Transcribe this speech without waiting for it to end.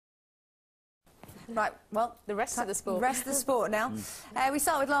Right, well, The rest of the sport. The rest of the sport now. We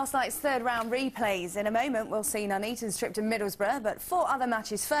start with last night's third-round replays. In a moment, we'll see Nuneaton's trip to Middlesbrough, but 4 other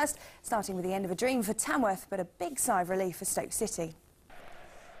matches first, starting with the end of a dream for Tamworth, but a big sigh of relief for Stoke City.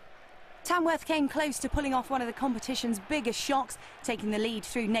 Tamworth came close to pulling off one of the competition's biggest shocks, taking the lead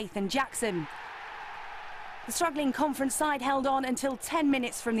through Nathan Jackson. The struggling conference side held on until 10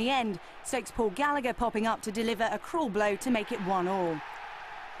 minutes from the end, Stoke's Paul Gallagher popping up to deliver a cruel blow to make it 1-1.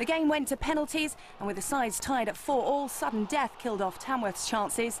 The game went to penalties, and with the sides tied at 4-4, sudden death killed off Tamworth's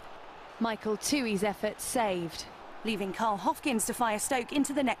chances. Michael Tui's effort saved, leaving Carl Hopkins to fire Stoke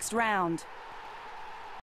into the next round.